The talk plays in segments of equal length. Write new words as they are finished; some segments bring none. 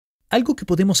Algo que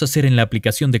podemos hacer en la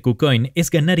aplicación de Kucoin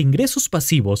es ganar ingresos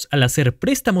pasivos al hacer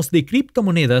préstamos de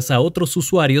criptomonedas a otros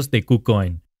usuarios de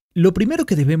Kucoin. Lo primero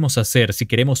que debemos hacer si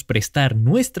queremos prestar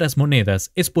nuestras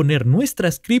monedas es poner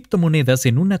nuestras criptomonedas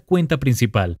en una cuenta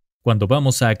principal. Cuando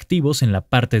vamos a activos en la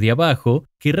parte de abajo,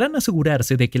 querrán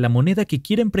asegurarse de que la moneda que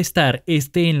quieren prestar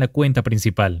esté en la cuenta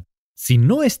principal. Si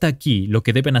no está aquí, lo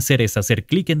que deben hacer es hacer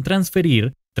clic en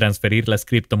transferir las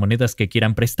criptomonedas que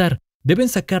quieran prestar. Deben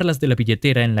sacarlas de la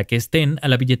billetera en la que estén a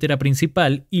la billetera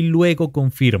principal y luego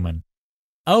confirman.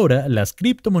 Ahora las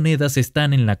criptomonedas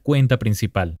están en la cuenta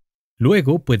principal.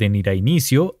 Luego pueden ir a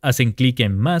inicio, hacen clic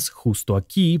en más justo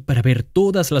aquí para ver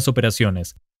todas las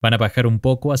operaciones. Van a bajar un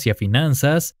poco hacia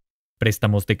finanzas,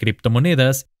 préstamos de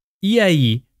criptomonedas y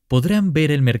ahí podrán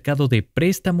ver el mercado de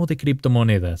préstamo de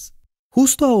criptomonedas.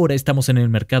 Justo ahora estamos en el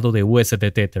mercado de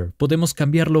USD Tether. Podemos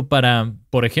cambiarlo para,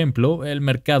 por ejemplo, el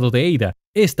mercado de ADA.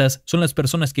 Estas son las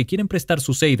personas que quieren prestar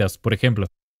sus ADAs, por ejemplo.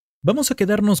 Vamos a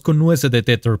quedarnos con USD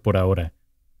Tether por ahora.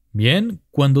 Bien,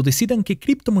 cuando decidan qué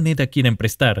criptomoneda quieren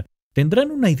prestar,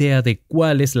 tendrán una idea de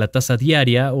cuál es la tasa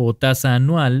diaria o tasa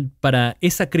anual para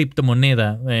esa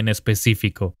criptomoneda en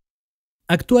específico.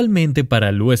 Actualmente para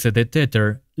el USD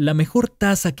Tether, la mejor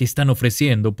tasa que están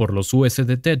ofreciendo por los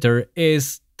USD Tether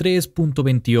es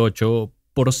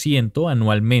 3.28%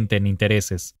 anualmente en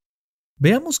intereses.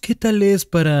 Veamos qué tal es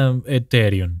para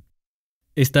Ethereum.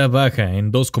 Está baja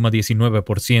en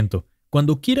 2.19%.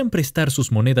 Cuando quieran prestar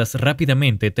sus monedas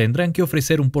rápidamente tendrán que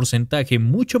ofrecer un porcentaje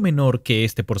mucho menor que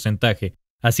este porcentaje.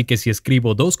 Así que si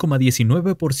escribo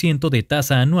 2.19% de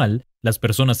tasa anual, las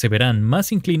personas se verán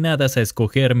más inclinadas a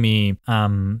escoger mis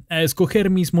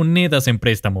monedas en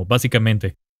préstamo,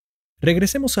 básicamente.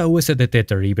 Regresemos a USD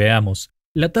Tether y veamos.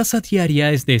 La tasa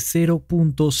diaria es de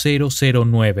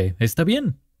 0.009. ¿Está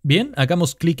bien? Bien,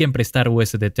 hagamos clic en prestar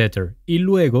USD Tether y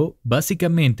luego,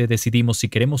 básicamente, decidimos si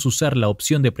queremos usar la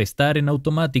opción de prestar en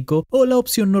automático o la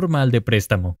opción normal de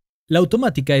préstamo. La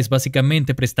automática es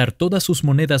básicamente prestar todas sus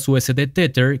monedas USD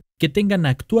Tether que tengan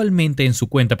actualmente en su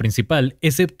cuenta principal,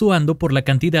 exceptuando por la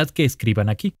cantidad que escriban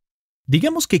aquí.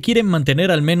 Digamos que quieren mantener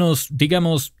al menos,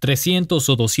 300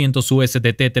 o 200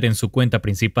 USD Tether en su cuenta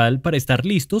principal para estar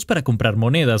listos para comprar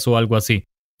monedas o algo así,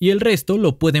 y el resto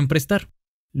lo pueden prestar.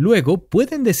 Luego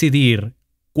pueden decidir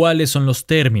cuáles son los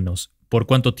términos, por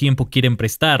cuánto tiempo quieren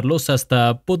prestarlos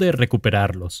hasta poder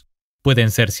recuperarlos.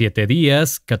 Pueden ser 7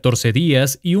 días, 14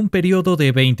 días y un periodo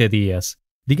de 20 días.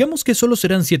 Digamos que solo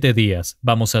serán 7 días.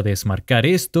 Vamos a desmarcar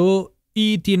esto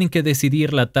y tienen que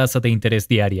decidir la tasa de interés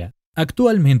diaria.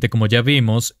 Actualmente, como ya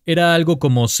vimos, era algo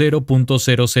como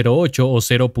 0.008 o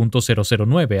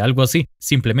 0.009, algo así.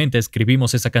 Simplemente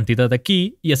escribimos esa cantidad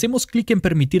aquí y hacemos clic en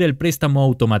permitir el préstamo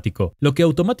automático, lo que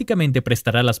automáticamente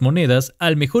prestará las monedas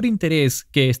al mejor interés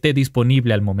que esté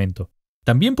disponible al momento.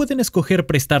 También pueden escoger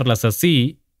prestarlas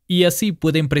así, y así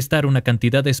pueden prestar una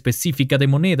cantidad específica de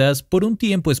monedas por un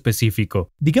tiempo específico.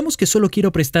 Digamos que solo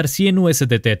quiero prestar 100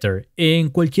 USD Tether en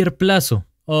cualquier plazo.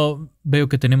 Veo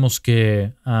que tenemos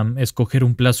que escoger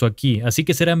un plazo aquí, así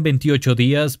que serán 28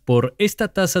 días por esta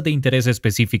tasa de interés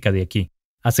específica de aquí.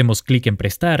 Hacemos clic en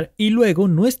prestar y luego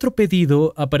nuestro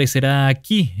pedido aparecerá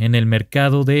aquí en el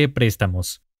mercado de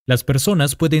préstamos. Las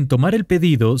personas pueden tomar el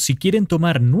pedido si quieren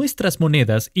tomar nuestras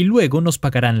monedas y luego nos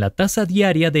pagarán la tasa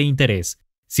diaria de interés.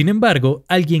 Sin embargo,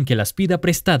 alguien que las pida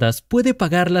prestadas puede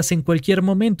pagarlas en cualquier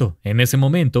momento. En ese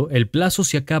momento, el plazo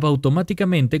se acaba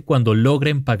automáticamente cuando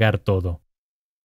logren pagar todo.